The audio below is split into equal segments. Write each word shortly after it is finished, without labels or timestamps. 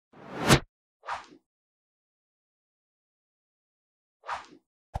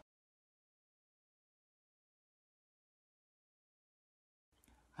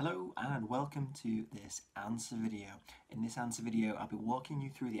Hello and welcome to this answer video. In this answer video I'll be walking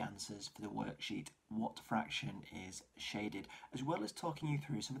you through the answers for the worksheet What Fraction is Shaded, as well as talking you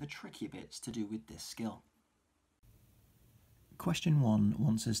through some of the tricky bits to do with this skill. Question 1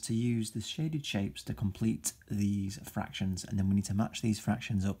 wants us to use the shaded shapes to complete these fractions, and then we need to match these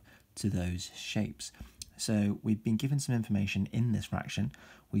fractions up to those shapes. So we've been given some information in this fraction.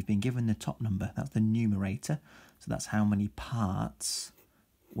 We've been given the top number, that's the numerator, so that's how many parts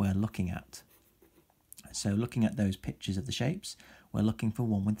we're looking at. So looking at those pictures of the shapes, we're looking for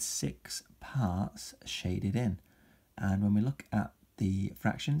one with 6 parts shaded in. And when we look at the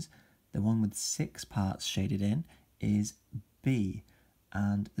fractions, the one with 6 parts shaded in is B.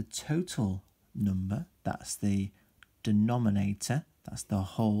 And the total number, that's the denominator, that's the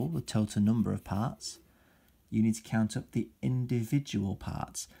whole, the total number of parts. You need to count up the individual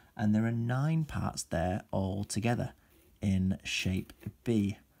parts, and there are 9 parts there all together in shape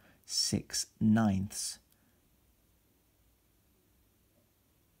B, 6/9.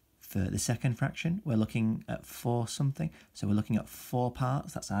 For the second fraction, we're looking at 4 something, so we're looking at 4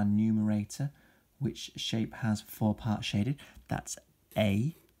 parts, that's our numerator. Which shape has 4 parts shaded? That's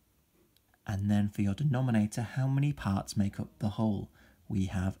A. And then for your denominator, how many parts make up the whole? We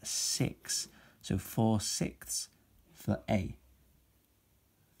have 6, so 4/6 for A.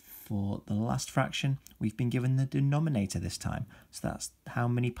 For the last fraction, we've been given the denominator this time, so that's how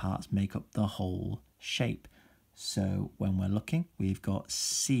many parts make up the whole shape. So when we're looking, we've got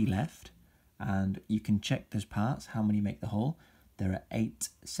C left, and you can check those parts, how many make the whole. There are 8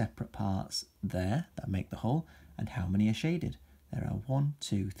 separate parts there that make the whole, and how many are shaded? There are 1,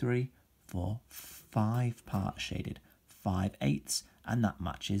 2, 3, 4, 5 parts shaded, 5/8, and that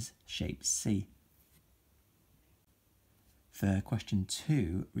matches shape C. For question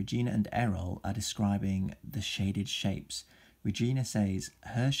 2, Regina and Errol are describing the shaded shapes. Regina says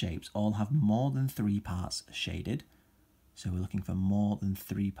her shapes all have more than 3 parts shaded, so we're looking for more than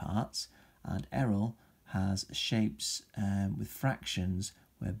 3 parts, and Errol has shapes with fractions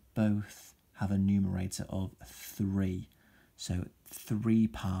where both have a numerator of 3. So 3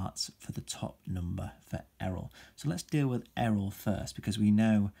 parts for the top number for Errol. So let's deal with Errol first, because we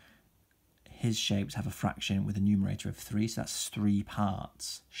know his shapes have a fraction with a numerator of 3, so that's 3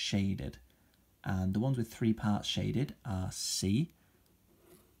 parts shaded. And the ones with 3 parts shaded are C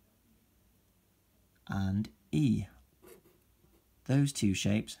and E. Those 2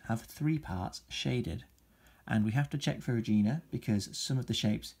 shapes have 3 parts shaded. And we have to check for Regina because some of the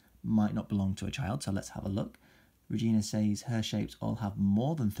shapes might not belong to a child, so let's have a look. Regina says her shapes all have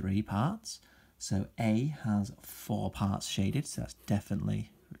more than 3 parts. So A has 4 parts shaded, so that's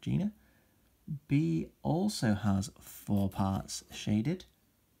definitely Regina. B also has 4 parts shaded,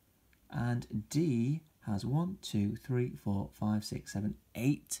 and D has 1, 2, 3, 4, 5, 6, 7,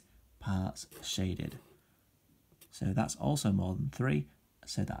 8 parts shaded. So that's also more than 3,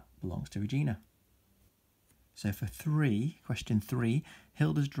 so that belongs to Regina. So for question 3,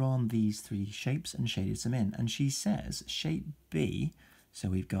 Hilda's drawn these 3 shapes and shaded some in, and she says shape B, so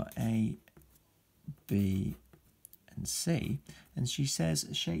we've got A, B, and C, and she says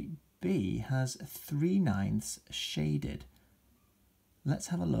shape B has 3/9 shaded. Let's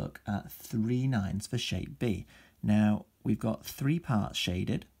have a look at 3/9 for shape B. Now, we've got 3 parts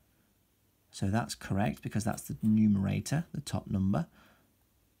shaded, so that's correct because that's the numerator, the top number.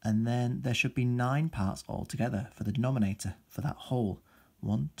 And then there should be 9 parts altogether for the denominator, for that whole.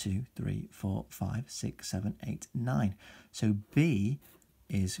 1, 2, 3, 4, 5, 6, 7, 8, 9. So B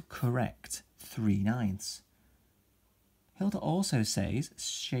is correct, 3/9. Hilda also says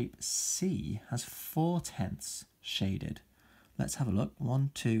shape C has 4/10 shaded. Let's have a look.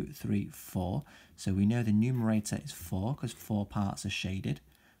 1, 2, 3, 4. So we know the numerator is 4 because 4 parts are shaded.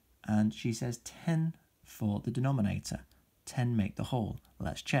 And she says 10 for the denominator. 10 make the whole.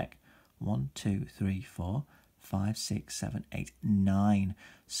 Let's check. 1, 2, 3, 4, 5, 6, 7, 8, 9.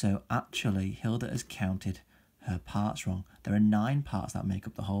 So actually Hilda has counted her parts wrong. There are 9 parts that make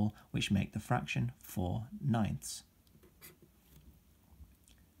up the whole, which make the fraction 4/9.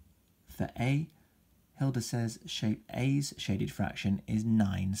 For A, Hilda says shape A's shaded fraction is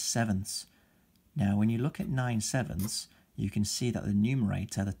 9/7. Now when you look at 9/7, you can see that the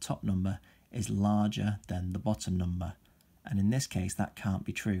numerator, the top number, is larger than the bottom number. And in this case that can't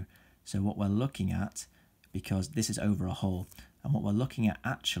be true. So what we're looking at, because this is over a whole, and what we're looking at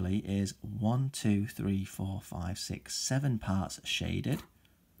actually is 1, 2, 3, 4, 5, 6, 7 parts shaded.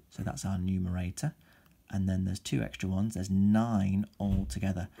 So that's our numerator. And then there's 2 extra ones, there's 9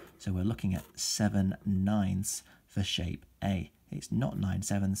 altogether. So we're looking at 7/9 for shape A. It's not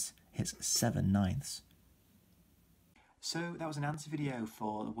 9/7, it's 7/9. So that was an answer video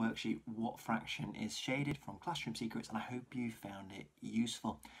for the worksheet What Fraction is Shaded from Classroom Secrets, and I hope you found it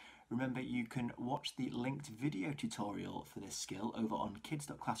useful. Remember, you can watch the linked video tutorial for this skill over on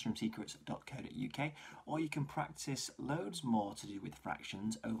kids.classroomsecrets.co.uk, or you can practice loads more to do with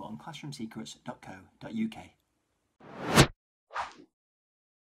fractions over on classroomsecrets.co.uk.